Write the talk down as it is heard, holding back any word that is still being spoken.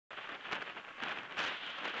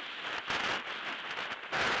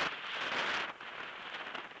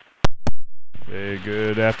Hey,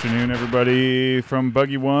 good afternoon, everybody from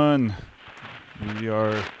Buggy One. We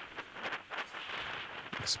are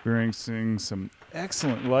experiencing some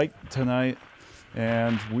excellent light tonight,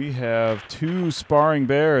 and we have two sparring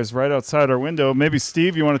bears right outside our window. Maybe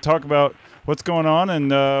Steve, you want to talk about what's going on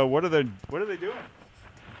and what are they doing?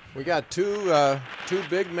 We got two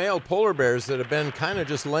big male polar bears that have been kind of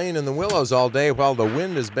just laying in the willows all day while the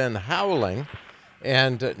wind has been howling.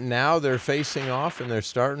 And now they're facing off and they're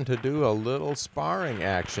starting to do a little sparring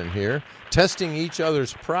action here, testing each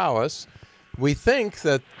other's prowess. We think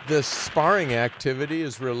that this sparring activity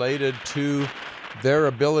is related to their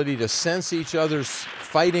ability to sense each other's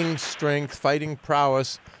fighting strength, fighting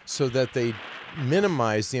prowess, so that they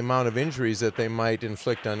minimize the amount of injuries that they might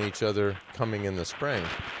inflict on each other coming in the spring.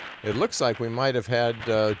 It looks like we might have had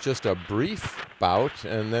just a brief bout,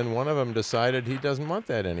 and then one of them decided he doesn't want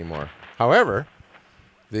that anymore. However,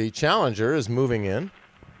 the challenger is moving in,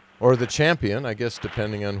 or the champion, I guess,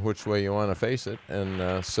 depending on which way you want to face it.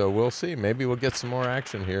 And so we'll see. Maybe we'll get some more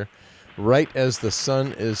action here right as the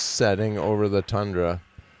sun is setting over the tundra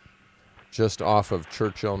just off of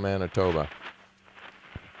Churchill, Manitoba.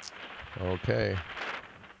 Okay.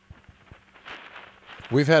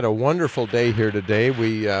 We've had a wonderful day here today.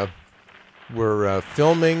 We're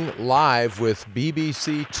filming live with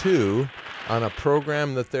BBC 2 on a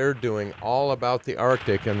program that they're doing all about the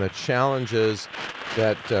Arctic and the challenges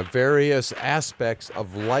that various aspects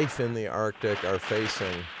of life in the Arctic are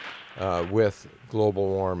facing with global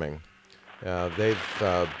warming. They've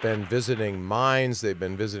been visiting mines, they've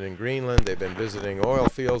been visiting Greenland, they've been visiting oil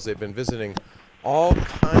fields, they've been visiting all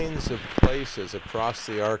kinds of places across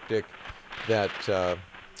the Arctic that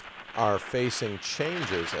are facing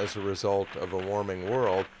changes as a result of a warming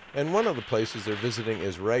world. And one of the places they're visiting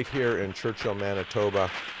is right here in Churchill,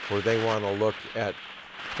 Manitoba, where they want to look at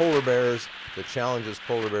polar bears, the challenges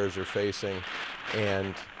polar bears are facing,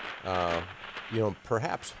 and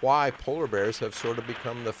perhaps why polar bears have sort of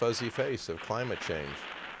become the fuzzy face of climate change.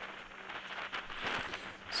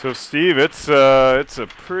 So, Steve, it's a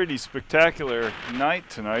pretty spectacular night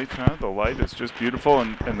tonight. Huh? The light is just beautiful,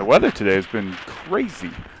 and the weather today has been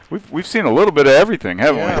crazy. We've seen a little bit of everything,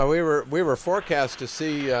 haven't we? Yeah, we were forecast to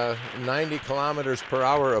see 90 kilometers per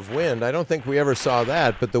hour of wind. I don't think we ever saw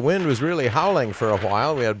that, but the wind was really howling for a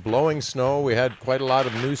while. We had blowing snow. We had quite a lot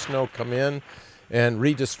of new snow come in and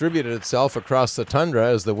redistributed itself across the tundra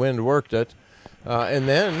as the wind worked it. And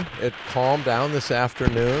then it calmed down this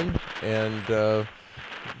afternoon, and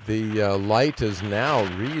the light is now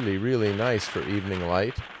really, really nice for evening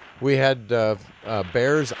light. We had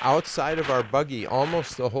bears outside of our buggy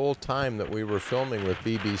almost the whole time that we were filming with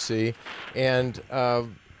BBC, and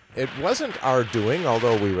it wasn't our doing,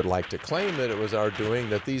 although we would like to claim that it was our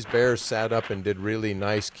doing, that these bears sat up and did really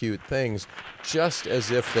nice, cute things, just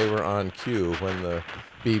as if they were on cue when the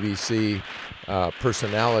BBC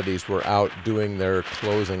personalities were out doing their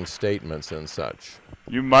closing statements and such.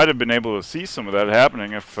 You might have been able to see some of that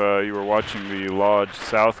happening if you were watching the Lodge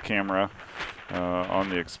South camera on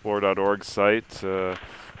the explore.org site.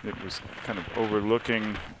 It was kind of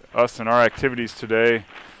overlooking us and our activities today.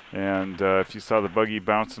 And if you saw the buggy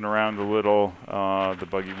bouncing around a little, the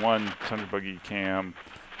Buggy One Tundra Buggy cam,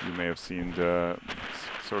 you may have seen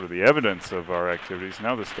sort of the evidence of our activities.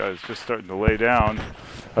 Now this guy is just starting to lay down.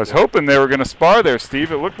 I was hoping they were going to spar there,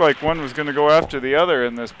 Steve. It looked like one was going to go after the other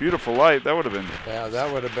in this beautiful light. That would have been... Yeah, that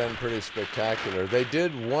would have been pretty spectacular. They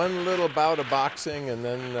did one little bout of boxing, and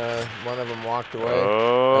then one of them walked away.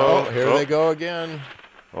 Oh, here they go again.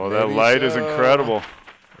 Oh, that light is incredible.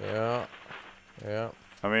 Yeah, yeah.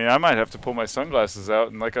 I mean, I might have to pull my sunglasses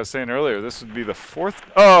out, and like I was saying earlier, this would be the fourth...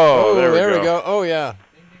 Oh, there we go. Oh, yeah.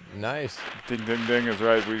 Nice. Ding, ding, ding is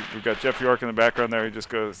right. We've got Geoff York in the background there. He just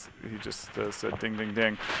said ding, ding,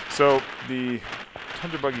 ding. So the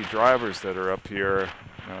Tundra Buggy drivers that are up here,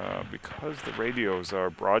 because the radios are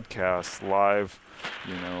broadcast live,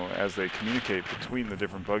 as they communicate between the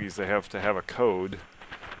different buggies, they have to have a code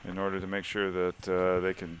in order to make sure that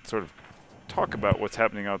they can sort of talk about what's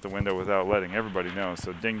happening out the window without letting everybody know.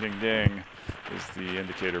 So ding, ding, ding is the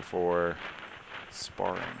indicator for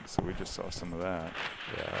sparring. So we just saw some of that.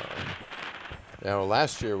 Yeah. Now,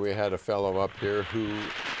 last year we had a fellow up here who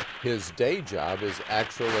his day job is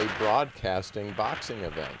actually broadcasting boxing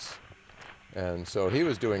events. And so he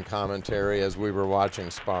was doing commentary as we were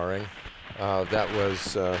watching sparring. That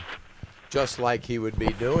was just like he would be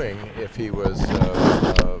doing if he was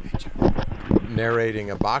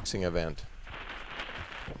narrating a boxing event.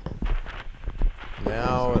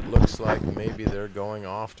 Now it looks like maybe they're going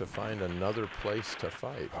off to find another place to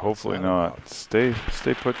fight. Hopefully not. Stay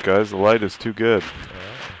put, guys. The light is too good.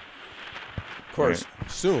 Of course,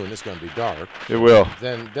 soon it's going to be dark. It will.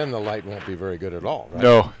 Then the light won't be very good at all, right?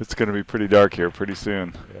 No, it's going to be pretty dark here pretty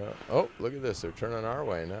soon. Yeah. Oh, look at this. They're turning our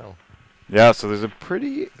way now. Yeah, so there's a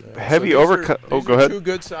pretty heavy so overcut. Oh, go ahead. Two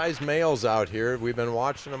good-sized males out here. We've been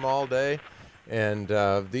watching them all day. And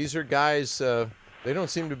these are guys, they don't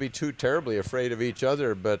seem to be too terribly afraid of each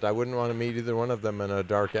other, but I wouldn't want to meet either one of them in a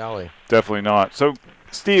dark alley. Definitely not. So,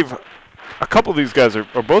 Steve, a couple of these guys or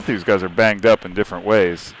both these guys are banged up in different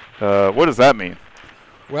ways. What does that mean?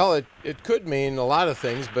 Well, it could mean a lot of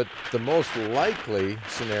things, but the most likely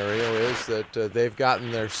scenario is that they've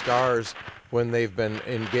gotten their scars when they've been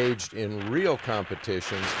engaged in real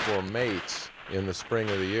competitions for mates in the spring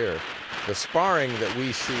of the year. The sparring that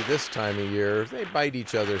we see this time of year, they bite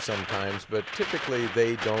each other sometimes, but typically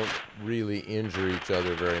they don't really injure each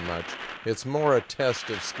other very much. It's more a test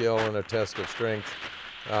of skill and a test of strength.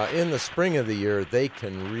 In the spring of the year, they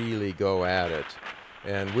can really go at it.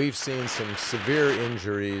 And we've seen some severe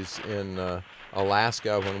injuries in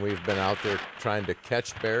Alaska when we've been out there trying to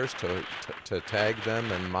catch bears, to tag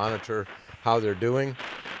them and monitor how they're doing.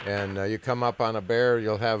 And you come up on a bear,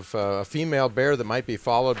 you'll have a female bear that might be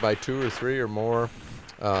followed by 2 or 3 or more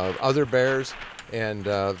other bears. And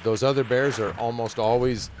those other bears are almost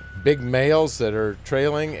always big males that are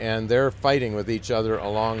trailing, and they're fighting with each other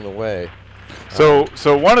along the way. So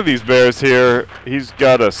one of these bears here, he's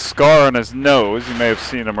got a scar on his nose. You may have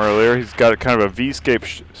seen him earlier. He's got a kind of a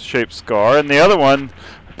V-shaped scar. And the other one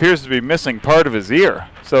appears to be missing part of his ear.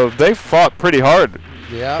 So they fought pretty hard.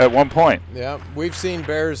 Yeah. At one point. Yeah, we've seen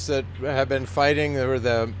bears that have been fighting where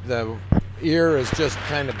the ear is just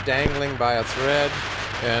kind of dangling by a thread,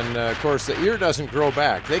 and of course the ear doesn't grow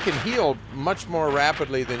back. They can heal much more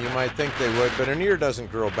rapidly than you might think they would, but an ear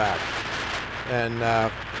doesn't grow back. And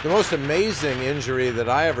the most amazing injury that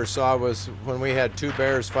I ever saw was when we had 2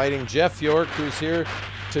 bears fighting. Geoff York, who's here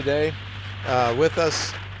today with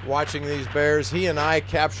us watching these bears, he and I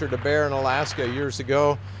captured a bear in Alaska years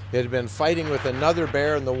ago. It had been fighting with another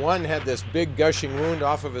bear, and the one had this big gushing wound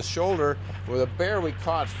off of his shoulder. Well, the bear we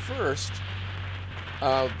caught first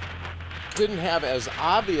didn't have as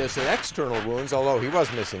obvious external wounds, although he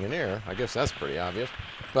was missing an ear. I guess that's pretty obvious.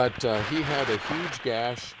 But he had a huge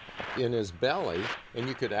gash in his belly, and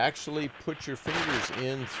you could actually put your fingers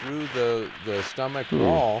in through the stomach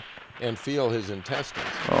wall and feel his intestines.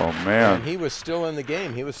 Oh, man. And he was still in the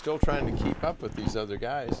game. He was still trying to keep up with these other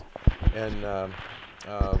guys. And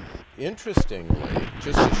interestingly,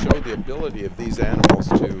 just to show the ability of these animals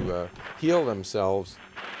to heal themselves,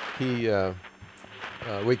 we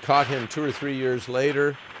caught him 2 or 3 years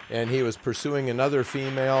later, and he was pursuing another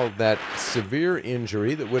female. That severe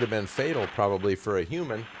injury that would have been fatal probably for a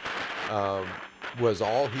human was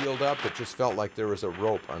all healed up. It just felt like there was a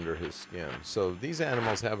rope under his skin. So these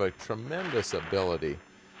animals have a tremendous ability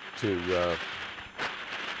to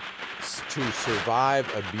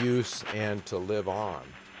survive abuse and to live on.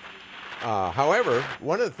 However,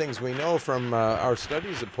 one of the things we know from our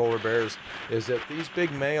studies of polar bears is that these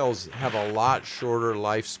big males have a lot shorter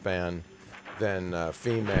lifespan than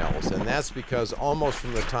females, and that's because almost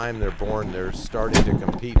from the time they're born, they're starting to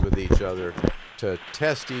compete with each other to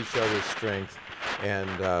test each other's strength.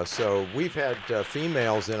 And so we've had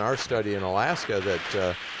females in our study in Alaska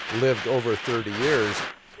that lived over 30 years.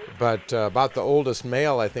 But about the oldest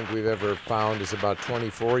male I think we've ever found is about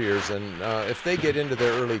 24 years. And if they get into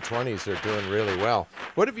their early 20s, they're doing really well.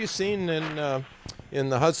 What have you seen in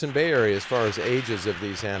the Hudson Bay area as far as ages of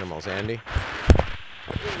these animals, Andy?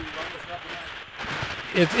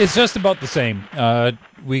 It's just about the same.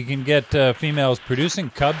 We can get females producing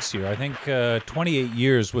cubs here. I think 28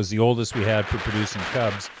 years was the oldest we had for producing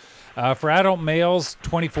cubs. For adult males,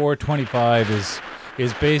 24, 25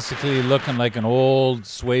 is basically looking like an old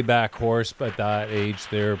swayback horse. But at that age,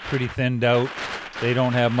 they're pretty thinned out. They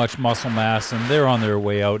don't have much muscle mass, and they're on their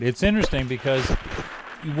way out. It's interesting because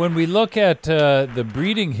when we look at the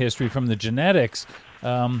breeding history from the genetics,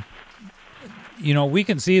 we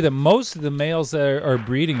can see that most of the males that are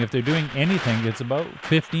breeding, if they're doing anything, it's about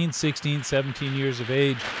 15, 16, 17 years of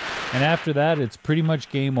age. And after that, it's pretty much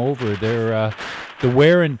game over. They're the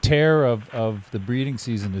wear and tear of the breeding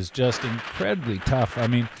season is just incredibly tough. I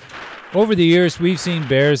mean, over the years, we've seen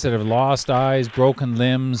bears that have lost eyes, broken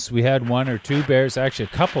limbs. We had 1 or 2 bears, actually a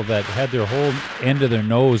couple, that had their whole end of their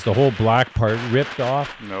nose, the whole black part ripped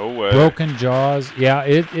off. No way. Broken jaws. Yeah,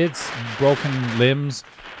 it's broken limbs.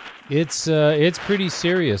 It's pretty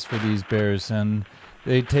serious for these bears, and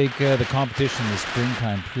they take the competition in the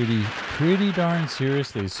springtime pretty darn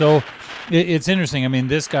seriously. So it's interesting. I mean,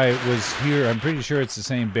 this guy was here. I'm pretty sure it's the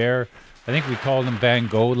same bear. I think we called him Van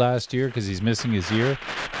Gogh last year because he's missing his ear.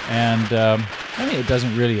 And I mean, it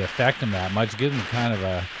doesn't really affect him that much. It gives him kind of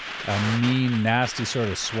a mean, nasty sort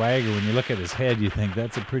of swagger. When you look at his head, you think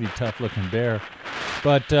that's a pretty tough-looking bear.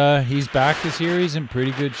 But he's back this year. He's in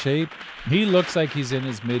pretty good shape. He looks like he's in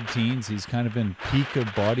his mid-teens. He's kind of in peak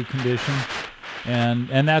of body condition.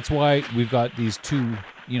 And that's why we've got these two,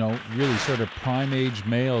 really sort of prime-age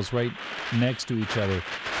males right next to each other.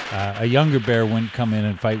 A younger bear wouldn't come in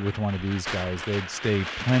and fight with one of these guys. They'd stay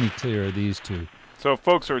plenty clear of these two. So if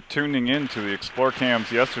folks were tuning in to the Explore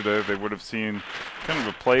Cams yesterday, they would have seen kind of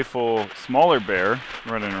a playful, smaller bear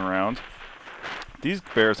running around. These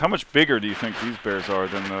bears, how much bigger do you think these bears are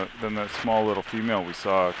than that small little female we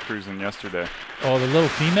saw cruising yesterday? Oh, the little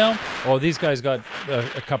female? Oh, these guys got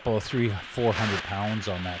a couple of 300-400 pounds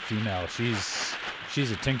on that female. She's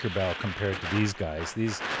a Tinkerbell compared to these guys.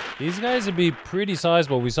 These guys would be pretty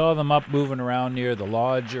sizable. We saw them up moving around near the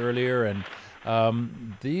lodge earlier, and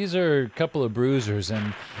these are a couple of bruisers.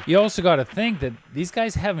 And you also got to think that these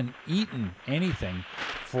guys haven't eaten anything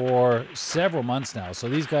for several months now. So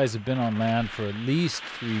these guys have been on land for at least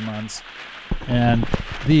 3 months. And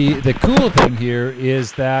the cool thing here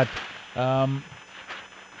is that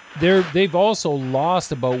they've also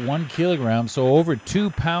lost about 1 kilogram, so over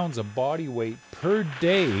 2 pounds of body weight per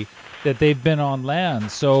day that they've been on land.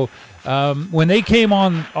 So when they came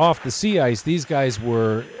off the sea ice, these guys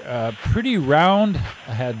were pretty round,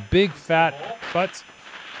 had big fat butts.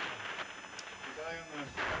 The guy on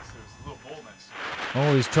the fence, there's a little bull next to him.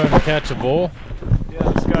 Oh, he's trying to catch a bull.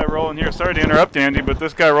 Yeah, this guy rolling here. Sorry to interrupt, Andy, but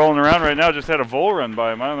this guy rolling around right now just had a vole run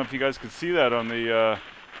by him. I don't know if you guys could see that on the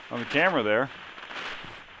camera there.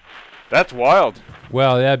 That's wild.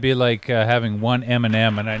 Well, that'd be like having one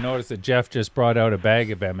M&M, and I noticed that Geoff just brought out a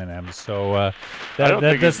bag of M&Ms, so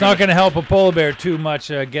that's not going to help a polar bear too much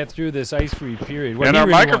get through this ice-free period. And our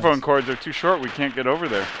microphone cords are too short. We can't get over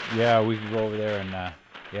there. Yeah, we can go over there, and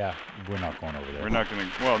yeah, we're not going over there. We're not going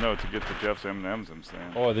to. Well, no, to get to Geoff's M&Ms, I'm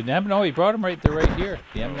saying. Oh, no, he brought them right here.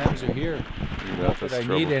 The M&Ms are here. Not that I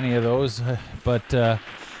need any of those, but.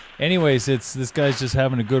 Anyways, this guy's just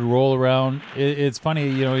having a good roll around. It's funny,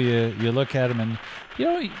 you look at him and,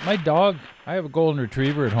 my dog, I have a golden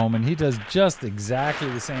retriever at home, and he does just exactly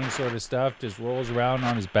the same sort of stuff, just rolls around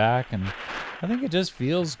on his back, and I think it just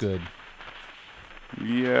feels good.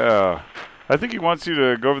 Yeah. I think he wants you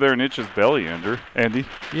to go over there and itch his belly, Andy.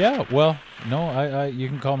 Yeah, well, no, you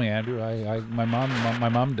can call me Andrew. My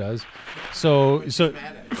mom does. So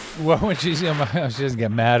well, when she doesn't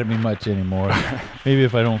get mad at me much anymore. Maybe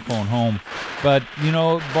if I don't phone home. But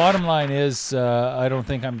bottom line is, I don't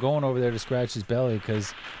think I'm going over there to scratch his belly, because,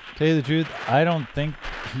 to tell you the truth, I don't think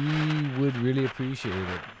he would really appreciate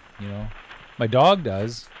it. My dog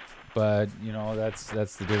does, but that's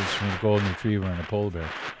the difference between a golden retriever and a polar bear.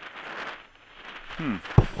 I'm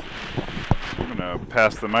going to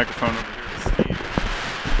pass the microphone over here to Steve.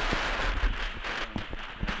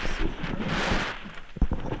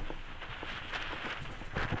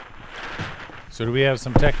 So do we have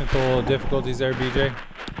some technical difficulties there, BJ?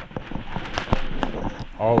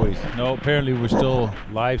 Always. No, apparently we're still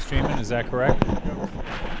live streaming. Is that correct?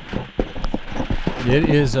 It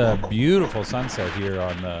is a beautiful sunset here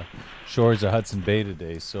on the shores of Hudson Bay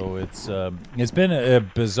today. So it's been a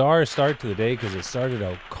bizarre start to the day, because it started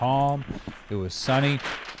out calm, it was sunny,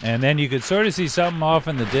 and then you could sort of see something off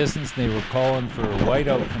in the distance, and they were calling for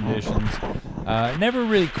whiteout conditions. Never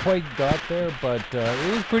really quite got there, but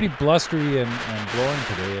it was pretty blustery and blowing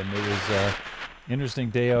today, and it was an interesting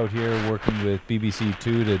day out here working with BBC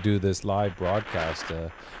Two to do this live broadcast.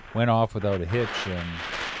 Went off without a hitch, and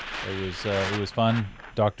it was fun.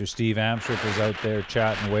 Dr. Steve Amstrup was out there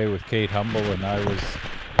chatting away with Kate Humble, and I was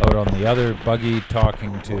out on the other buggy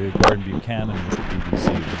talking to Gordon Buchanan with the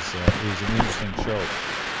BBC. It was an interesting show.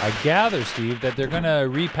 I gather, Steve, that they're going to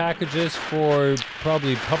repackage this for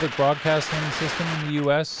probably public broadcasting system in the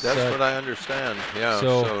U.S. That's what I understand, yeah.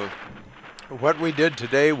 So what we did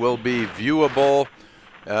today will be viewable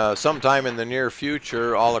sometime in the near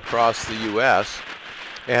future all across the U.S.,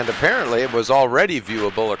 and apparently it was already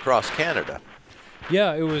viewable across Canada.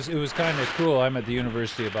 Yeah, it was kind of cool. I'm at the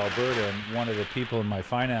University of Alberta, and one of the people in my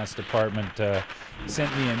finance department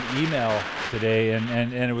sent me an email today,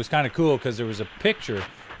 and it was kind of cool because there was a picture.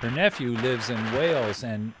 Her nephew lives in Wales,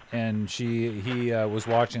 and he was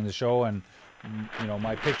watching the show, and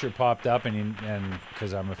my picture popped up, and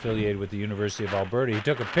because I'm affiliated with the University of Alberta, he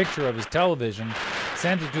took a picture of his television,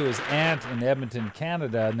 sent it to his aunt in Edmonton,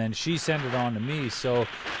 Canada, and then she sent it on to me. So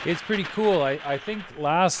it's pretty cool. I think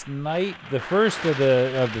last night the first of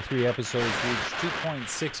the 3 episodes reached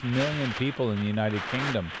 2.6 million people in the United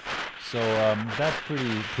Kingdom. So that's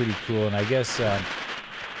pretty cool. And I guess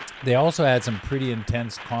They also had some pretty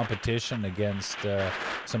intense competition against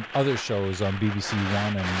some other shows on BBC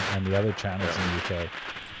One and the other channels in the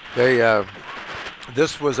UK.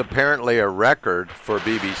 This was apparently a record for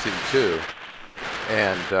BBC Two,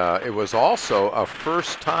 and it was also a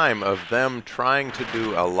first time of them trying to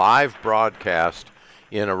do a live broadcast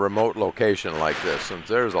in a remote location like this. And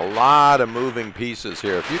there's a lot of moving pieces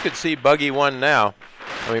here. If you could see Buggy One now,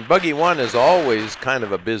 I mean, Buggy One is always kind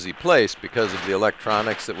of a busy place because of the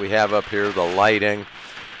electronics that we have up here, the lighting,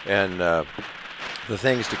 and the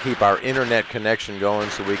things to keep our internet connection going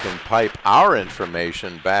so we can pipe our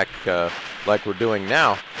information back like we're doing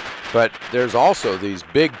now. But there's also these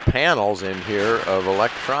big panels in here of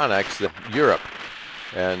electronics that Europe.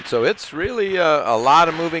 And so it's really a lot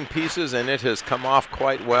of moving pieces, and it has come off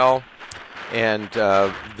quite well. And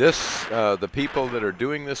the people that are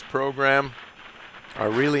doing this program are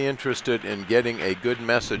really interested in getting a good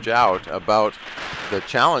message out about the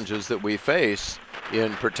challenges that we face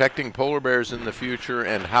in protecting polar bears in the future,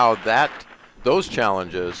 and how those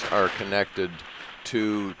challenges are connected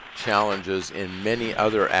to challenges in many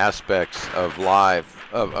other aspects of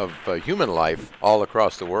human life all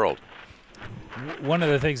across the world. One of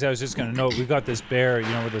the things I was just going to note, we've got this bear, you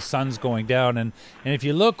know, where the sun's going down, and if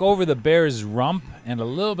you look over the bear's rump and a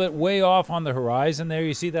little bit way off on the horizon there,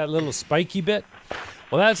 you see that little spiky bit.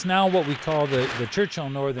 Well, that's now what we call the Churchill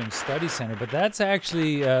Northern Study Center, but that's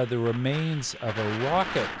actually the remains of a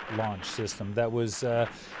rocket launch system that was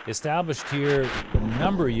established here a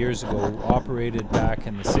number of years ago, operated back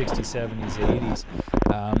in the 60s, 70s,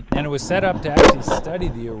 80s, and it was set up to actually study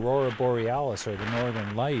the aurora borealis, or the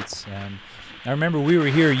northern lights. And I remember we were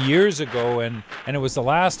here years ago, and it was the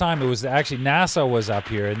last time. It was actually NASA was up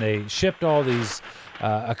here, and they shipped all these,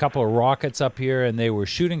 a couple of rockets up here, and they were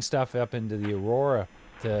shooting stuff up into the aurora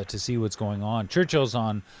to see what's going on. Churchill's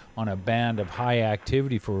on a band of high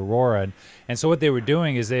activity for aurora, and so what they were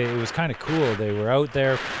doing is it was kind of cool. They were out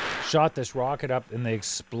there, shot this rocket up, and they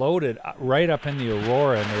exploded right up in the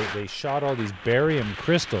aurora, and they shot all these barium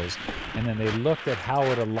crystals, and then they looked at how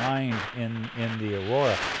it aligned in the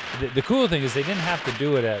aurora. The cool thing is they didn't have to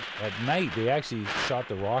do it at night. They actually shot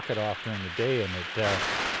the rocket off during the day, and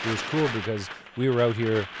it was cool because we were out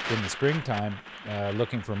here in the springtime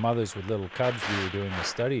looking for mothers with little cubs. We were doing a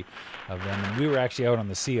study of them, and we were actually out on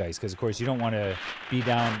the sea ice because, of course, you don't want to be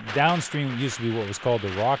downstream. It used to be what was called the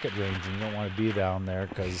rocket range, and you don't want to be down there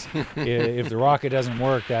because if the rocket doesn't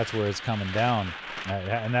work, that's where it's coming down,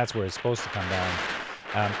 and that's where it's supposed to come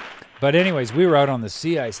down. But anyways, we were out on the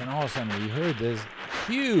sea ice, and all of a sudden we heard this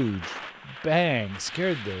huge bang,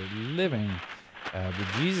 scared the living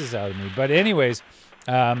bejesus out of me. But anyways,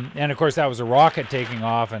 and of course that was a rocket taking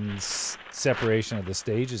off, and separation of the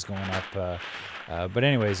stages going up. But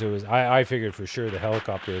anyways, it was. I figured for sure the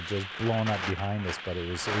helicopter had just blown up behind us, but it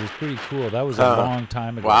was pretty cool. That was a long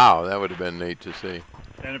time ago. Wow, that would have been neat to see.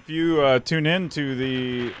 And if you tune in to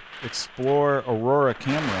the Explore Aurora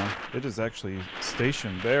camera, it is actually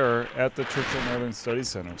stationed there at the Churchill Northern Study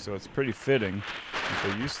Center. So it's pretty fitting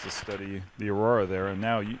that they used to study the aurora there, and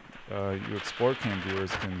now you Explore Cam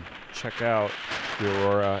viewers can check out the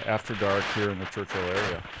aurora after dark here in the Churchill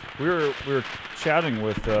area. We were chatting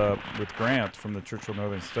with Grant from the Churchill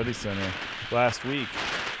Northern Study Center last week,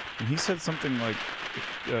 and he said something like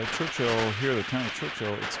Churchill here, the town of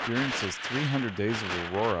Churchill, experiences 300 days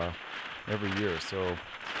of aurora every year. So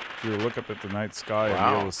if you look up at the night sky and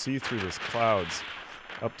be able to see through these clouds,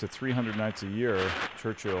 up to 300 nights a year,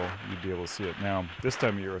 Churchill, you'd be able to see it. Now, this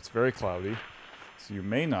time of year, it's very cloudy, so you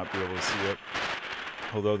may not be able to see it.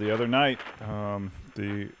 Although the other night,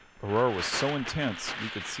 the aurora was so intense, you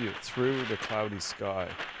could see it through the cloudy sky.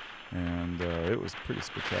 And it was pretty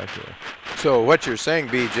spectacular. So what you're saying,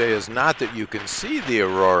 BJ, is not that you can see the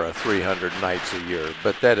aurora 300 nights a year,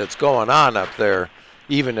 but that it's going on up there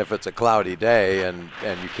even if it's a cloudy day and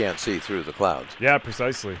you can't see through the clouds. Yeah,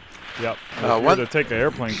 precisely. Yep. If you were to take an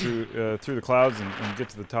airplane through the clouds and get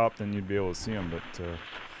to the top, then you'd be able to see them. But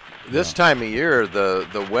this time of year,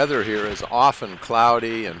 the weather here is often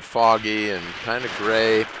cloudy and foggy and kind of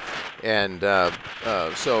gray, and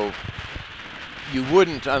so you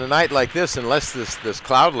wouldn't, on a night like this, unless this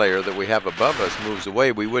cloud layer that we have above us moves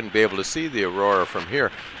away, we wouldn't be able to see the aurora from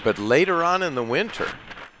here. But later on in the winter,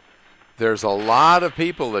 there's a lot of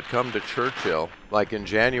people that come to Churchill, like in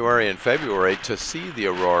January and February, to see the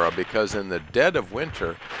aurora, because in the dead of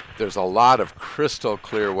winter, there's a lot of crystal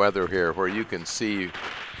clear weather here where you can see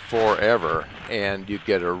forever, and you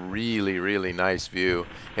get a really, really nice view.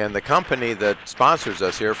 And the company that sponsors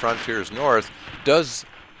us here, Frontiers North, does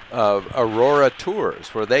aurora tours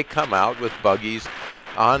where they come out with buggies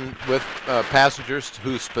on with passengers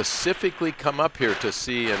who specifically come up here to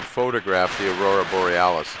see and photograph the aurora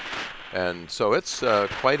borealis. And so it's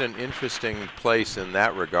quite an interesting place in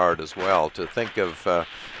that regard as well, to think of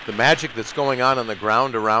the magic that's going on the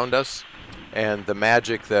ground around us and the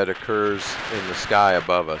magic that occurs in the sky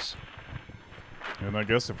above us. And I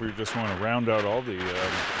guess if we just want to round out all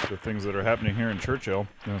the things that are happening here in Churchill,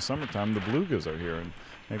 in the summertime, the belugas are here. And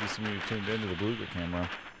maybe some of you tuned into the beluga camera,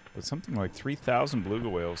 but something like 3,000 beluga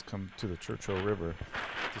whales come to the Churchill River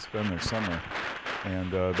to spend their summer.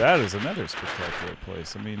 And that is another spectacular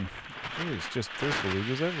place. I mean, there's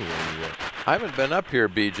belugas everywhere you look. I haven't been up here,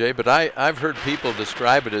 BJ, but I've heard people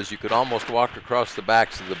describe it as you could almost walk across the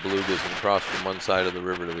backs of the belugas and cross from one side of the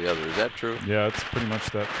river to the other. Is that true? Yeah, it's pretty much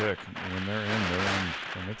that thick. When they're in,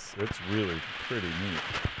 and it's really pretty neat.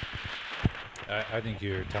 I think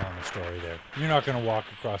you're telling a story there. You're not going to walk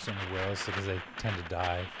across any whales because they tend to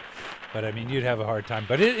dive. But, I mean, you'd have a hard time.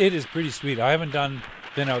 But it is pretty sweet. I haven't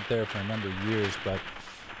been out there for a number of years, but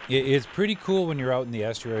it's pretty cool when you're out in the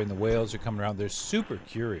estuary and the whales are coming around. They're super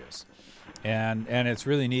curious. And it's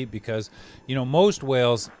really neat because, you know, most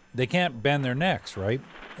whales, they can't bend their necks, right?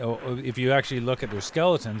 If you actually look at their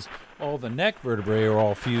skeletons, all the neck vertebrae are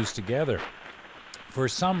all fused together. For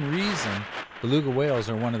some reason, beluga whales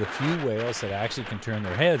are one of the few whales that actually can turn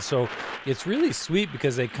their heads. So it's really sweet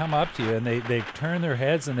because they come up to you and they turn their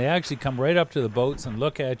heads and they actually come right up to the boats and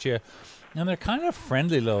look at you. And they're kind of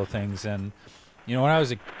friendly little things. And, you know, when I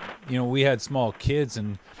was we had small kids,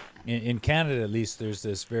 and in Canada, at least, there's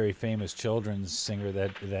this very famous children's singer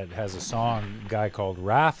that has a song, a guy called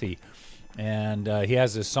Raffi. And he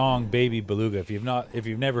has this song, Baby Beluga. If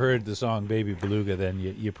you've never heard the song Baby Beluga, then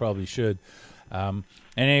you probably should. And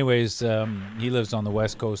anyways, he lives on the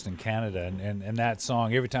west coast in Canada, and that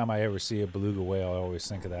song, every time I ever see a beluga whale, I always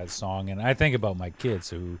think of that song. And I think about my kids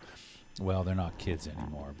who, well, they're not kids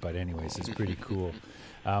anymore, but anyways, it's pretty cool.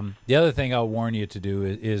 The other thing I'll warn you to do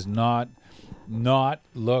is not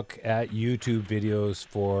look at YouTube videos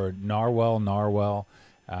for narwhal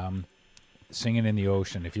singing in the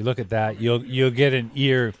ocean. If you look at that, you'll get an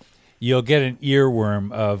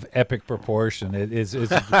earworm of epic proportion. It's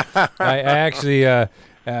I actually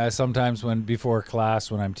sometimes before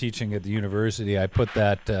class when I'm teaching at the university, I put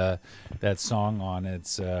that song on.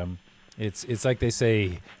 It's like they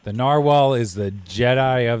say, the narwhal is the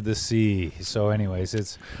Jedi of the sea. So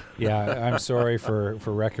anyways, I'm sorry for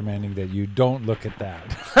recommending that you don't look at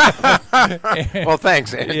that. Well,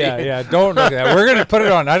 thanks, Andy. Yeah, don't look at that. We're going to put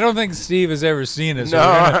it on. I don't think Steve has ever seen it. So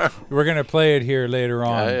no. We're gonna play it here later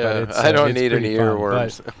on. But I don't need any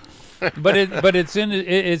earworms. But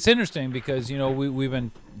it's interesting because, you know, we've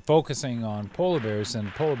been focusing on polar bears,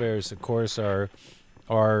 and polar bears, of course, are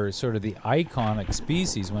sort of the iconic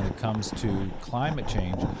species when it comes to climate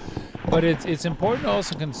change. But it's important to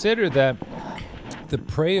also consider that the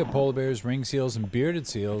prey of polar bears, ring seals, and bearded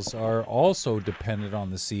seals are also dependent on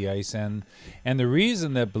the sea ice. And the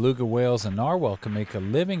reason that beluga whales and narwhal can make a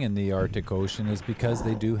living in the Arctic Ocean is because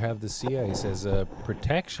they do have the sea ice as a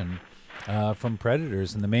protection from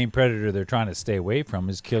predators. And the main predator they're trying to stay away from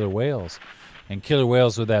is killer whales. And killer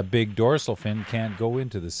whales with that big dorsal fin can't go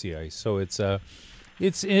into the sea ice. So it's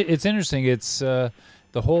interesting. It's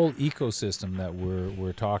the whole ecosystem that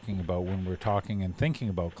we're talking about when we're talking and thinking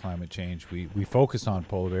about climate change. We focus on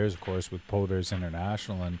polar bears, of course, with Polar Bears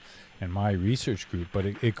International and my research group, but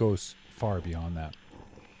it goes far beyond that.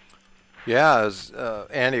 Yeah, as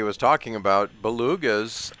Andy was talking about,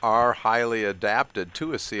 belugas are highly adapted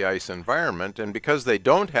to a sea ice environment, and because they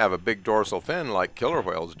don't have a big dorsal fin like killer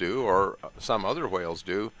whales do or some other whales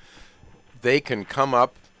do, they can come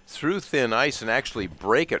up through thin ice and actually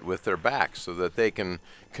break it with their backs so that they can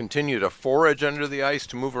continue to forage under the ice,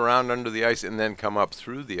 to move around under the ice, and then come up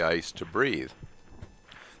through the ice to breathe.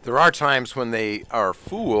 There are times when they are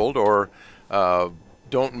fooled or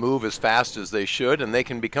don't move as fast as they should, and they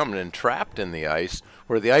can become entrapped in the ice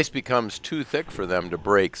where the ice becomes too thick for them to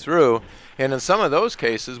break through. And in some of those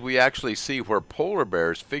cases, we actually see where polar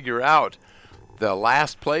bears figure out the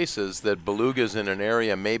last places that belugas in an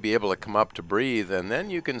area may be able to come up to breathe, and then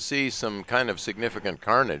you can see some kind of significant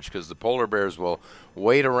carnage because the polar bears will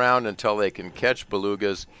wait around until they can catch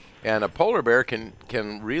belugas, and a polar bear can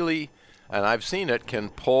really, and I've seen it, can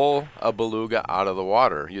pull a beluga out of the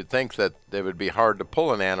water. You'd think that it would be hard to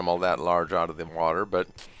pull an animal that large out of the water, but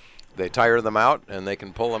they tire them out and they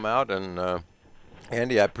can pull them out. And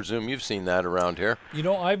Andy, I presume you've seen that around here. You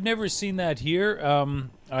know, I've never seen that here.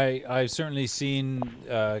 I've certainly seen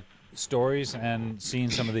stories and seen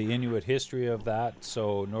some of the Inuit history of that,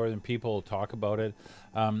 so northern people talk about it.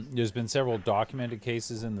 There's been several documented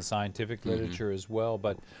cases in the scientific literature as well,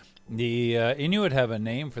 but The Inuit have a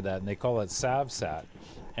name for that, and they call it savsat.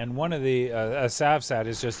 And one of the a savsat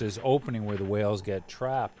is just this opening where the whales get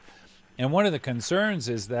trapped. And one of the concerns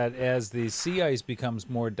is that as the sea ice becomes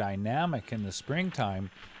more dynamic in the springtime,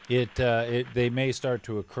 they may start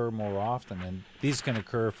to occur more often, and these can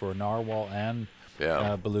occur for narwhal and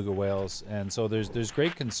beluga whales. And so there's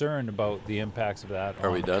great concern about the impacts of that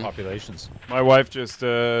on populations. My wife just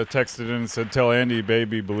texted in and said, "Tell Andy,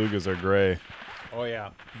 baby belugas are gray." Oh yeah,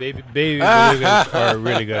 baby belugas are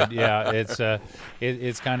really good. Yeah,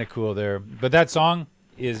 it's kind of cool there. But that song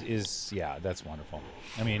is that's wonderful.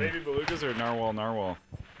 I mean, baby belugas or narwhal.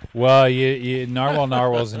 Well,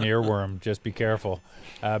 narwhal's an earworm. Just be careful.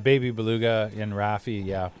 Baby beluga and Raffi,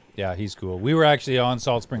 yeah, he's cool. We were actually on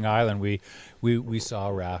Salt Spring Island. We saw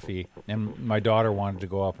Raffi, and my daughter wanted to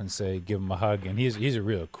go up and give him a hug. And he's a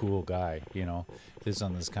real cool guy. You know, lives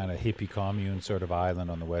on this kind of hippie commune sort of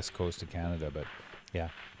island on the west coast of Canada. But yeah.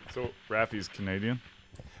 So Raffi's Canadian?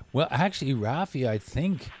 Well, actually, Raffi, I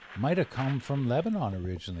think, might have come from Lebanon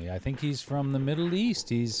originally. I think he's from the Middle East.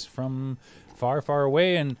 He's from far, far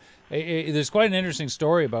away. And there's quite an interesting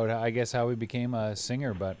story about, I guess, how he became a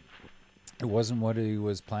singer, but it wasn't what he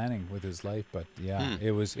was planning with his life. But yeah,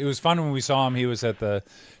 it was fun when we saw him. He was at the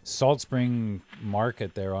Salt Spring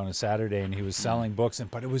Market there on a Saturday, and he was selling books.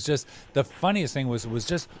 But it was just, the funniest thing was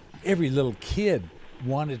just every little kid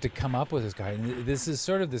wanted to come up with this guy. And this is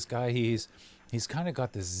sort of this guy, he's kind of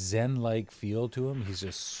got this Zen-like feel to him. He's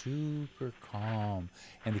just super calm.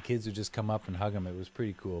 And the kids would just come up and hug him. It was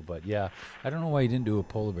pretty cool. But yeah, I don't know why he didn't do a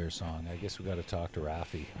polar bear song. I guess we got to talk to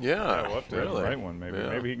Raffi. Yeah, we'll have to write one maybe. Yeah.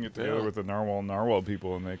 Maybe he can get together with the narwhal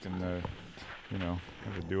people and they can,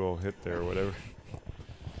 have a duo hit there or whatever.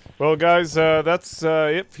 Well, guys, that's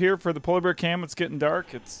it here for the Polar Bear Cam. It's getting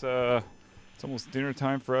dark. It's almost dinner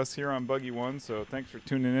time for us here on Buggy One. So thanks for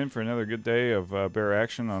tuning in for another good day of bear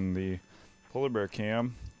action on the Polar Bear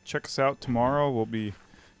Cam. Check us out tomorrow. We'll be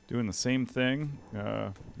doing the same thing,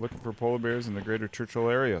 looking for polar bears in the greater Churchill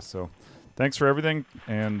area. So thanks for everything,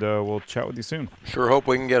 and we'll chat with you soon. Sure hope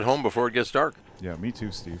we can get home before it gets dark. Yeah, me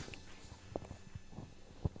too, Steve.